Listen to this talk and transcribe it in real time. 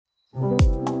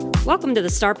Welcome to the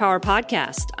Star Power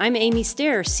Podcast. I'm Amy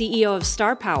Stair, CEO of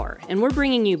Star Power, and we're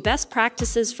bringing you best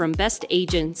practices from best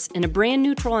agents in a brand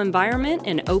neutral environment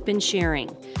and open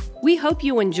sharing. We hope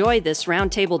you enjoy this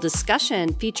roundtable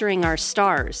discussion featuring our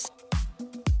stars.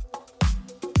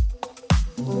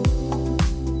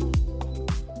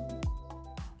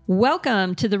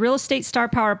 Welcome to the Real Estate Star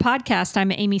Power Podcast. I'm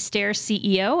Amy Stair,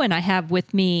 CEO, and I have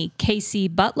with me Casey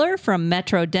Butler from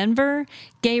Metro Denver,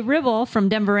 Gay Ribble from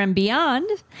Denver and Beyond,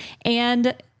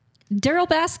 and Daryl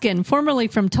Baskin, formerly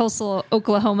from Tulsa,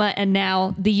 Oklahoma, and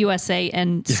now the USA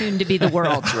and soon to be the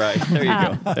world. That's right. There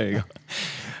you go. There you go.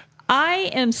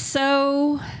 I am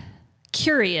so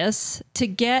curious to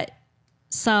get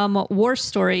some war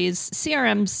stories.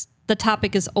 CRMs, the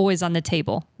topic is always on the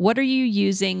table. What are you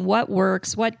using? What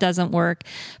works? What doesn't work?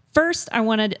 First, I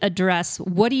want to address,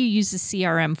 what do you use the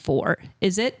CRM for?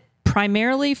 Is it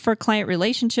primarily for client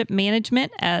relationship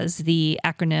management, as the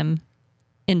acronym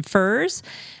infers?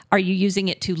 Are you using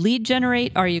it to lead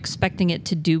generate? Are you expecting it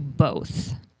to do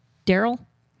both? Daryl?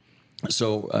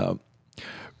 So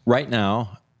right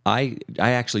now, I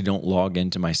actually don't log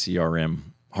into my CRM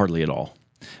hardly at all.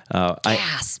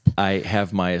 Gasp. I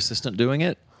have my assistant doing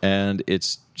it, and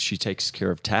she takes care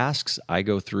of tasks. I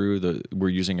go through we're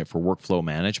using it for workflow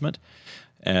management,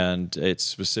 and it's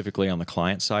specifically on the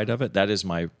client side of it. That is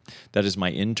my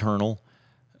internal.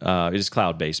 It is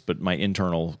cloud-based, but my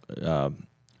internal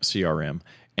CRM,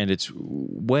 and it's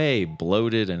way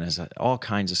bloated and has all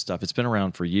kinds of stuff. It's been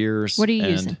around for years. What are you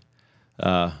using?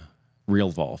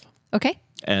 RealVolve. Okay.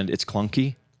 And it's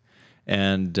clunky,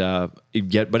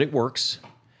 but it works,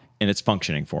 and it's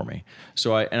functioning for me.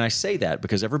 So I say that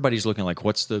because everybody's looking like,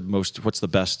 what's the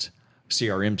best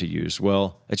CRM to use?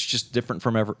 Well, it's just different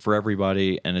for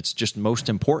everybody, and it's just most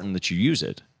important that you use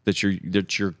it, that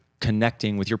you're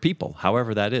connecting with your people,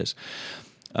 however that is.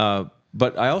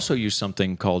 But I also use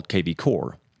something called KB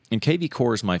Core, and KB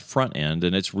Core is my front end,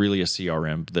 and it's really a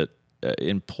CRM that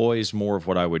employs more of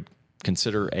what I would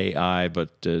consider AI, but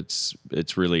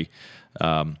it's really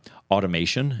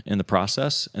automation in the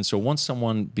process. And so once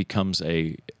someone becomes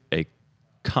a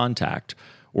contact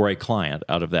or a client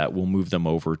out of that, we'll move them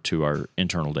over to our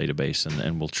internal database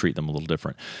and we'll treat them a little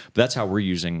different. But that's how we're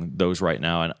using those right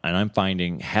now. And I'm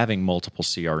finding having multiple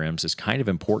CRMs is kind of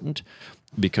important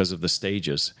because of the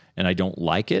stages. And I don't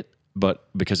like it, but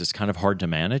because it's kind of hard to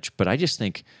manage. But I just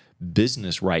think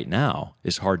business right now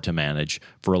is hard to manage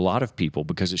for a lot of people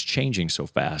because it's changing so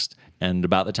fast. And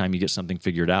about the time you get something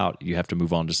figured out, you have to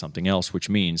move on to something else, which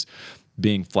means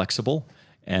being flexible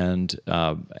and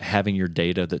having your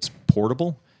data that's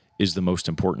portable is the most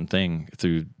important thing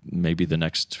through maybe the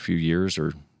next few years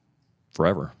or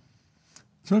forever.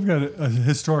 So I've got a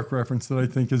historic reference that I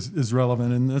think is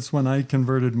relevant, and that's when I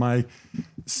converted my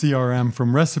CRM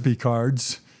from recipe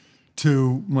cards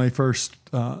to my first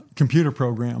computer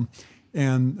program.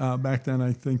 And back then,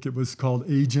 I think it was called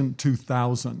Agent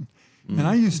 2000. And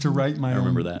I used to write my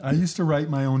I used to write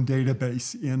my own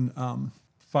database in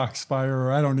Foxfire,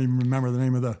 or I don't even remember the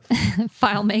name of the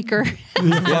FileMaker.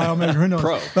 FileMaker, who knows?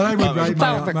 Pro.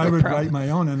 But I would write my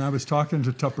own. And I was talking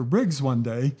to Tupper Briggs one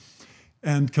day,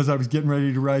 and because I was getting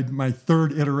ready to write my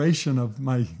third iteration of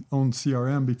my own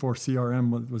CRM before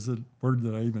CRM was a word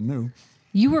that I even knew.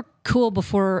 You were cool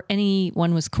before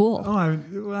anyone was cool. Oh,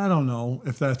 I don't know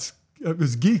if it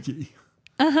was geeky.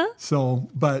 Uh-huh. So,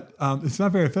 but it's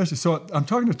not very efficient. So I'm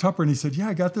talking to Tupper, and he said, yeah,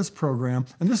 I got this program.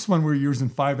 And this is when we were using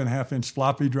 5.5-inch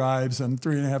floppy drives and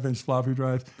 3.5-inch floppy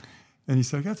drives. And he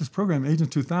said, I got this program,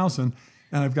 Agent 2000,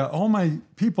 and I've got all my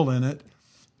people in it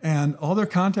and all their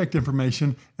contact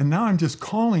information. And now I'm just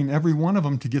calling every one of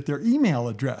them to get their email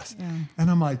address. Yeah.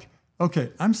 And I'm like,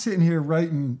 okay, I'm sitting here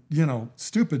writing,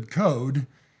 stupid code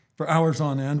for hours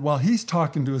on end while he's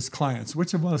talking to his clients.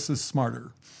 Which of us is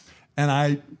smarter? And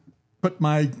I put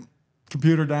my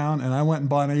computer down and I went and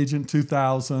bought Agent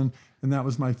 2000, and that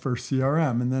was my first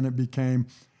CRM. And then it became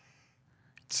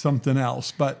something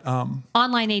else. But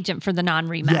Online Agent for the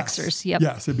non-Remaxers.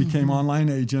 Yes, it became Online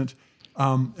Agent.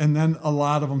 And then a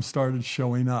lot of them started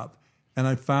showing up. And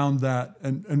I found that,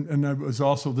 and I was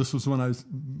also, this was when I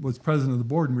was president of the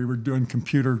board, and we were doing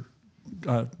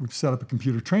we set up a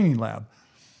computer training lab.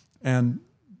 And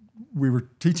we were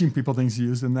teaching people things to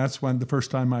use, and that's when the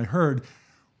first time I heard,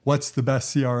 what's the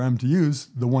best CRM to use?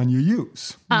 The one you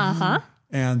use. Uh-huh.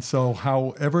 And so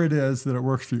however it is that it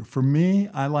works for you. For me,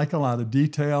 I like a lot of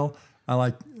detail. I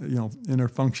like, inner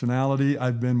functionality.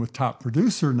 I've been with Top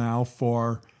Producer now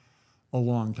for a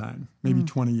long time, maybe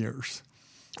 20 years.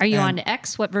 Are you on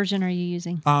X? What version are you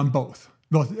using? Both.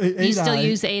 You still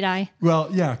use 8i? Well,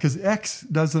 yeah, because X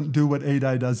doesn't do what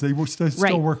 8i does. They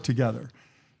still work together.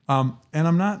 And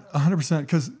I'm not 100%,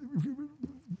 because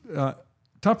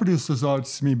Top Produce has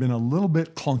always to me been a little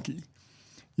bit clunky,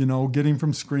 getting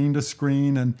from screen to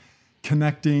screen and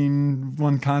connecting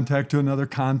one contact to another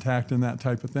contact and that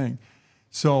type of thing.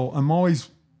 So I'm always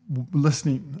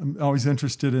listening. I'm always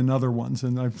interested in other ones.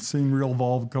 And I've seen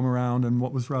RealVolve come around. And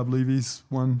what was Rob Levy's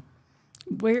one?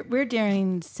 We're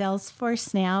doing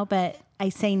Salesforce now, but I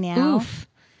say now, Oof.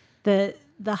 the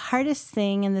hardest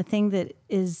thing and the thing that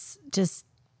is just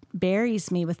buries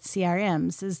me with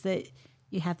CRMs is that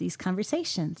you have these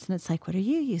conversations and it's like, what are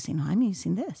you using? Oh, I'm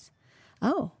using this.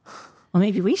 Oh, well,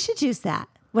 maybe we should use that.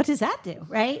 What does that do?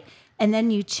 Right. And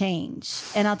then you change.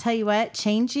 And I'll tell you what,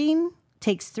 changing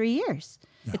takes 3 years.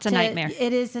 It's a nightmare.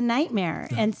 It is a nightmare.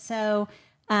 Yeah. And so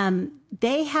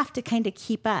they have to kind of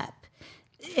keep up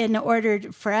in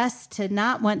order for us to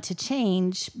not want to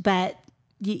change, but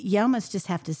you almost just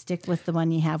have to stick with the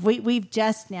one you have. We've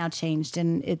just now changed,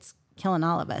 and it's killing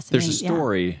all of us. There's a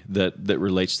story that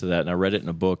relates to that, and I read it in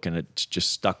a book, and it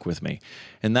just stuck with me.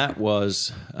 And that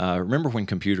was, remember when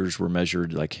computers were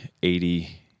measured like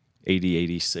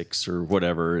 86 or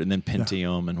whatever, and then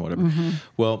Pentium and whatever. Mm-hmm.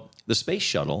 Well, the space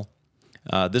shuttle,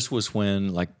 this was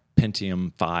when like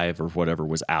Pentium 5 or whatever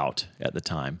was out at the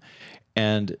time.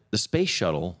 And the space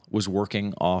shuttle was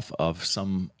working off of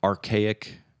some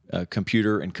archaic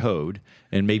computer and code,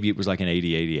 and maybe it was like an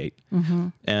 8088. Mm-hmm.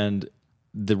 And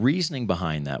the reasoning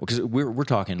behind that, because we're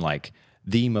talking like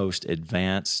the most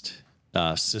advanced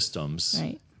systems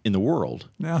in the world,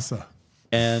 NASA,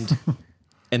 and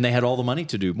they had all the money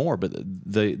to do more. But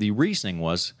the reasoning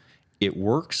was, it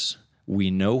works.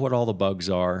 We know what all the bugs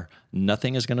are.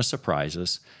 Nothing is going to surprise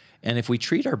us. And if we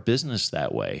treat our business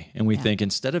that way, and we think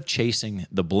instead of chasing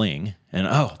the bling and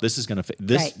this is going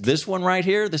to this one right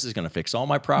here, this is going to fix all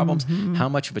my problems. Mm-hmm. How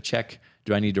much of a check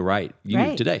do I need to write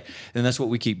you today? And that's what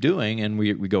we keep doing, and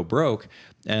we go broke.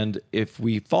 And if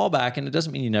we fall back, and it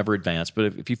doesn't mean you never advance, but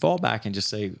if you fall back and just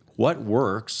say what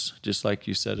works, just like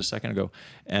you said a second ago,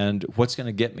 and what's going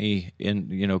to get me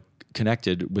in,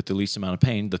 connected with the least amount of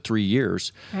pain, the 3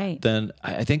 years, then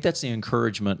I think that's the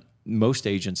encouragement most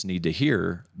agents need to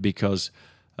hear, because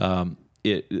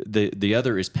the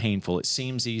other is painful. It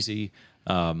seems easy,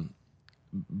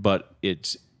 but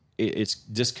it's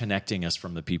disconnecting us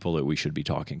from the people that we should be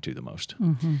talking to the most.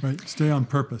 Mm-hmm. Right. Stay on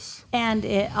purpose. And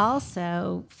it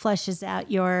also flushes out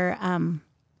your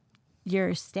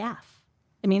staff.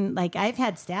 I mean, like I've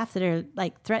had staff that are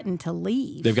like threatened to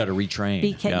leave. They've got to retrain.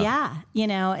 Because,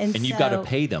 and you've got to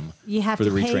pay them. You have for to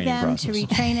the pay them process. to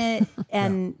retrain it.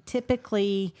 And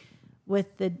typically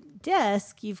with the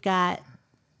disc, you've got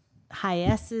high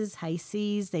S's, high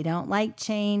C's. They don't like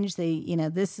change.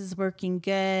 This is working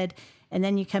good. And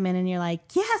then you come in and you're like,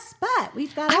 yes, but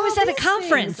we've got. I was at a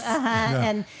conference,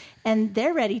 and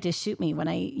they're ready to shoot me when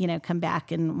I come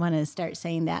back and want to start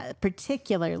saying that,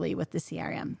 particularly with the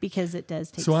CRM, because it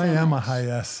does take. So I am much. a high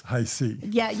S, high C.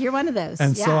 Yeah, you're one of those.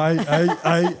 And so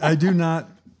I do not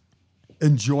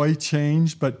enjoy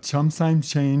change, but sometimes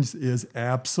change is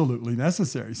absolutely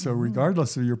necessary. So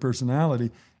regardless of your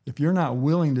personality, if you're not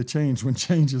willing to change when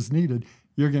change is needed,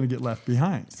 you're going to get left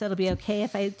behind. So it'll be okay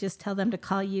if I just tell them to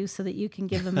call you so that you can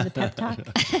give them the pep talk?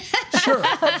 Sure.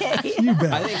 Okay. You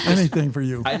bet. Anything for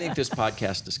you. I think this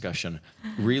podcast discussion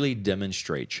really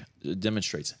demonstrates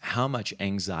how much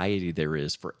anxiety there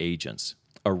is for agents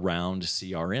around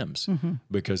CRMs,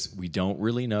 because we don't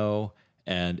really know,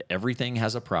 and everything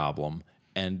has a problem,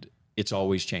 and it's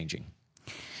always changing.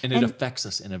 And it affects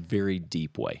us in a very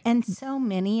deep way. And so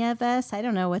many of us, I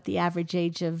don't know what the average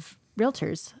age of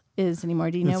realtors is anymore.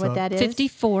 Do you know what that is?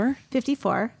 54.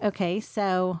 54. Okay.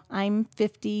 So I'm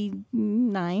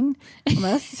 59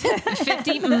 almost.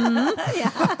 50. Yeah.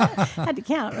 Had to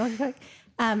count real quick.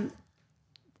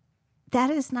 That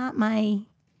is not my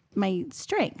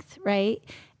strength, right?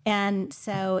 And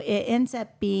so it ends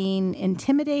up being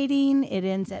intimidating. It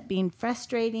ends up being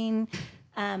frustrating.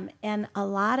 And a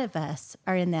lot of us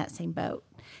are in that same boat.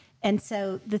 And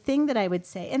so the thing that I would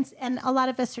say, and a lot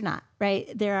of us are not, right?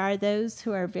 There are those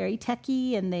who are very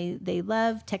techie and they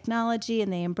love technology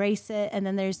and they embrace it. And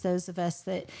then there's those of us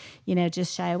that,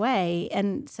 just shy away.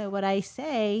 And so what I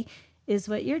say is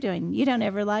what you're doing. You don't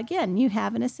ever log in. You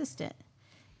have an assistant.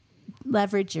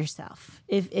 Leverage yourself.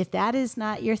 If that is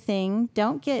not your thing,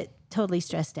 don't get totally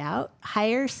stressed out.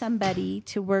 Hire somebody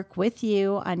to work with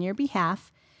you on your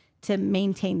behalf to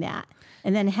maintain that.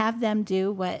 And then have them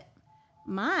do what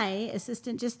my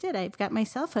assistant just did. I've got my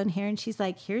cell phone here, and she's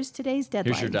like, here's today's deadlines.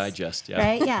 Here's your digest, yeah.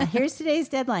 Right? Yeah. Here's today's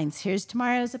deadlines. Here's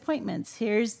tomorrow's appointments.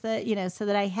 Here's the, so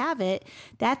that I have it.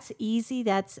 That's easy.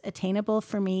 That's attainable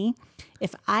for me.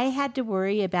 If I had to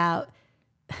worry about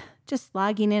just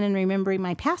logging in and remembering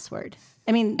my password,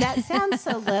 I mean, that sounds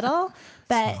so little,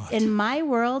 but in my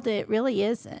world, it really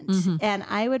isn't. And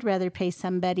I would rather pay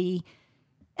somebody,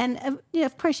 and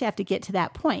of course you have to get to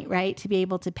that point, right, to be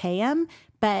able to pay them.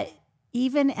 But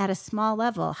even at a small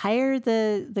level, hire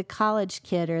the college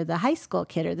kid or the high school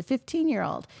kid or the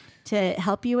 15-year-old to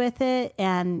help you with it,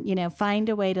 and find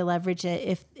a way to leverage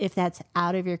it if that's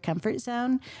out of your comfort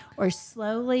zone, or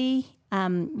slowly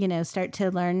start to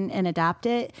learn and adopt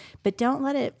it. But don't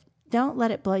let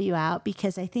it blow you out,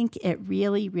 because I think it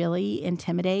really, really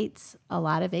intimidates a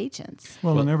lot of agents.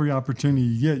 Well, in every opportunity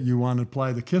you get, you want to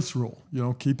apply the KISS rule.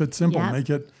 Keep it simple, Yep. make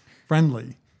it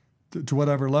friendly to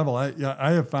whatever level.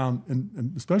 I have found,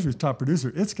 and especially as top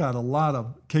producer, it's got a lot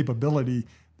of capability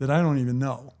that I don't even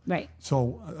know. Right.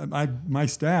 So my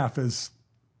staff it's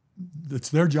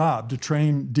their job to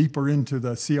train deeper into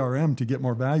the CRM to get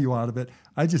more value out of it.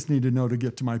 I just need to know to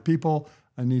get to my people.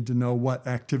 I need to know what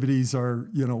activities are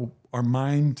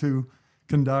mine to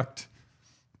conduct.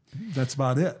 That's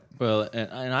about it. Well,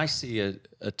 and I see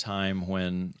a time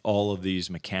when all of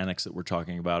these mechanics that we're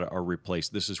talking about are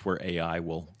replaced. This is where AI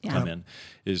will come in,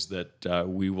 is that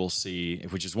we will see,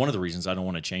 which is one of the reasons I don't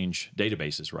want to change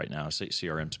databases right now,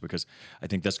 CRMs, because I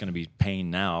think that's going to be pain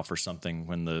now for something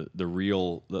when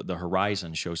the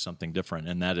horizon shows something different,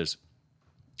 and that is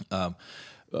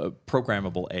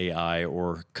programmable AI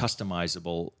or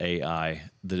customizable AI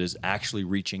that is actually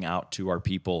reaching out to our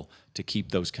people to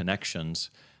keep those connections,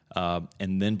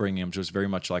 and then bringing them to us very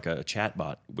much like a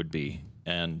chatbot would be,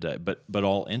 and but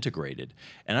all integrated.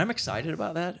 And I'm excited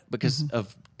about that because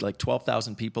of like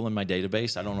 12,000 people in my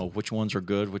database. I don't know which ones are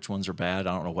good, which ones are bad.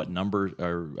 I don't know what number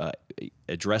or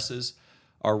addresses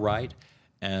are right.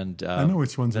 And I know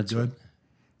which ones are good.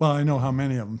 Well, I know how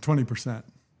many of them. 20%.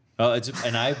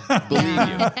 And I believe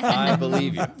you. I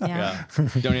believe you. Yeah.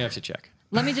 Don't even have to check.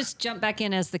 Let me just jump back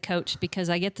in as the coach, because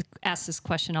I get to ask this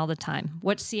question all the time.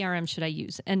 What CRM should I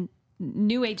use? And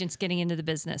new agents getting into the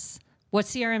business, what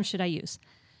CRM should I use?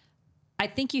 I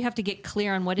think you have to get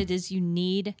clear on what it is you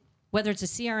need, whether it's a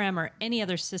CRM or any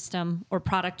other system or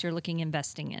product you're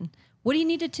investing in. What do you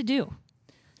need it to do?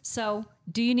 So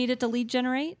do you need it to lead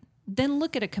generate? Then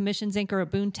look at a Commissions Inc. or a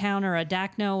Boomtown or a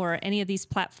DACNO or any of these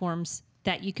platforms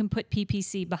that you can put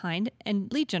PPC behind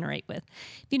and lead generate with.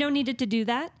 If you don't need it to do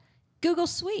that, Google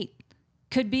Suite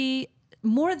could be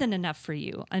more than enough for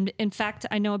you. And in fact,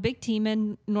 I know a big team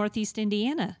in Northeast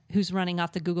Indiana who's running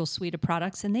off the Google Suite of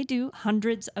products, and they do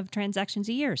hundreds of transactions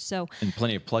a year. So, and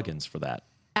plenty of plugins for that.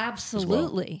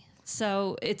 Absolutely. Well.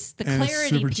 So it's the And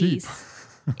clarity it's super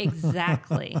piece.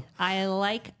 Exactly. I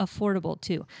like affordable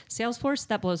too. Salesforce,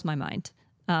 that blows my mind.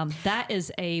 That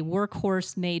is a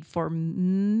workhorse made for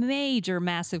major,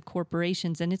 massive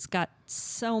corporations, and it's got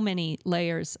so many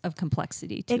layers of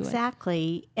complexity to it.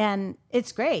 Exactly. And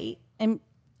it's great. And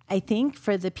I think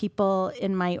for the people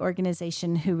in my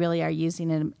organization who really are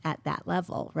using it at that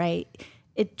level, right,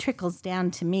 it trickles down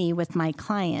to me with my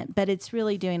client, but it's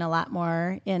really doing a lot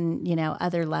more in,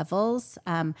 other levels.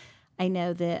 I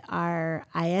know that our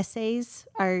ISAs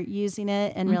are using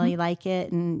it and really like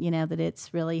it, and that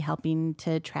it's really helping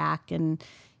to track and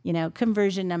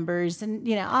conversion numbers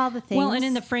and all the things. Well, and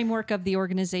in the framework of the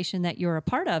organization that you're a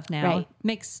part of now,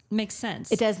 makes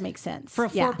sense. It does make sense for a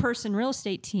 4-person real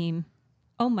estate team.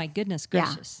 Oh my goodness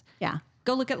gracious! Yeah.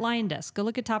 Go look at LionDesk. Go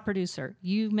look at Top Producer.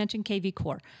 You mentioned KV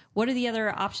Core. What are the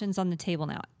other options on the table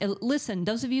now? Listen,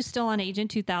 those of you still on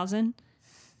Agent 2000.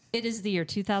 It is the year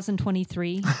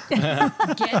 2023. Get in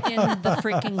the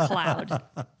freaking cloud.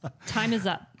 Time is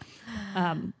up.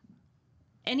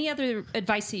 Any other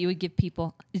advice that you would give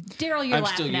people? Daryl, you're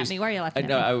laughing at me. Why are you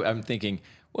laughing at me? I'm thinking,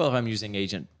 well, if I'm using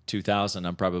Agent 2000,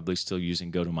 I'm probably still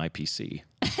using Go to My PC.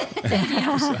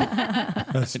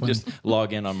 That's funny. Just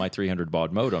log in on my 300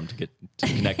 baud modem to get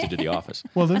connected to the office.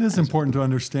 Well, it is important to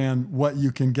understand what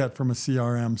you can get from a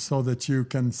CRM so that you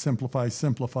can simplify,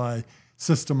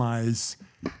 systemize.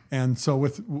 And so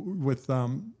with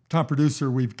Top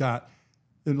Producer, it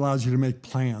allows you to make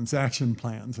plans, action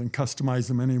plans, and customize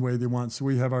them any way they want. So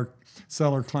we have our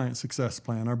seller client success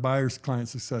plan, our buyer's client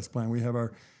success plan. We have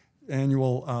our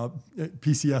annual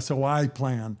PCSOI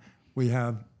plan. We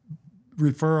have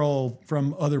referral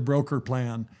from other broker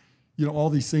plan.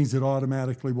 All these things that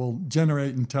automatically will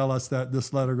generate and tell us that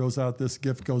this letter goes out, this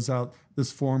gift goes out,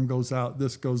 this form goes out,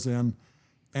 this goes in,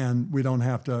 and we don't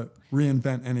have to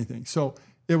reinvent anything. So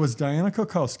it was Diana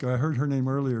Kokoska, I heard her name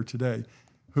earlier today,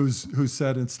 who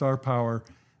said in Star Power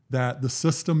that the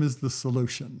system is the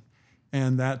solution.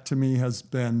 And that to me has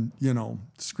been,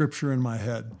 scripture in my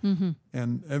head.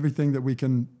 And everything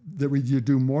that you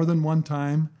do more than one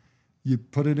time, you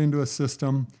put it into a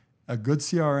system, a good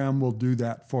CRM will do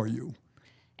that for you.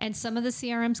 And some of the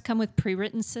CRMs come with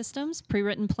pre-written systems,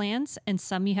 pre-written plans, and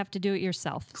some you have to do it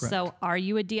yourself. Correct. So are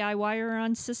you a DIYer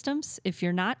on systems? If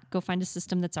you're not, go find a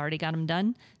system that's already got them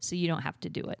done so you don't have to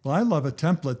do it. Well, I love a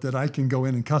template that I can go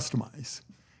in and customize,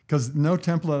 because no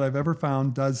template I've ever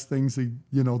found does things,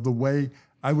 the way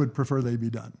I would prefer they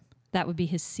be done. That would be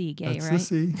his C, Gay, That's right? the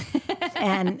C.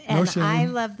 And shame. I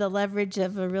love the leverage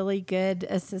of a really good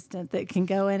assistant that can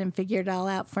go in and figure it all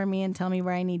out for me and tell me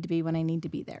where I need to be when I need to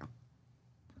be there.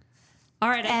 All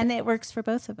right. And it works for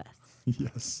both of us.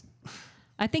 Yes.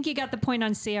 I think you got the point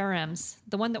on CRMs.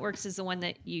 The one that works is the one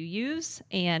that you use,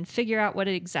 and figure out what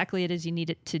exactly it is you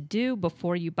need it to do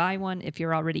before you buy one. If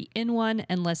you're already in one,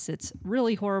 unless it's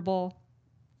really horrible,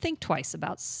 think twice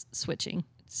about switching.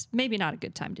 It's maybe not a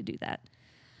good time to do that.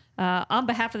 On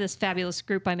behalf of this fabulous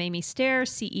group, I'm Amy Stair,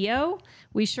 CEO.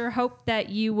 We sure hope that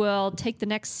you will take the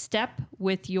next step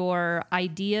with your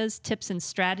ideas, tips, and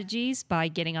strategies by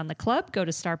getting on the club. Go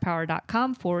to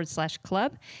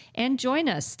starpower.com/club and join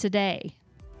us today.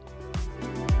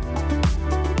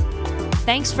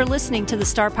 Thanks for listening to the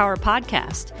Star Power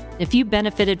Podcast. If you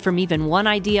benefited from even one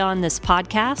idea on this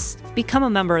podcast, become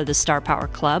a member of the Star Power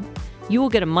Club. You will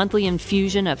get a monthly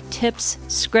infusion of tips,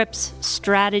 scripts,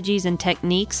 strategies, and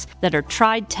techniques that are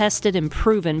tried, tested, and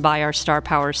proven by our Star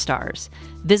Power stars.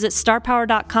 Visit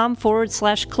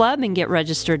starpower.com/club and get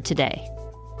registered today.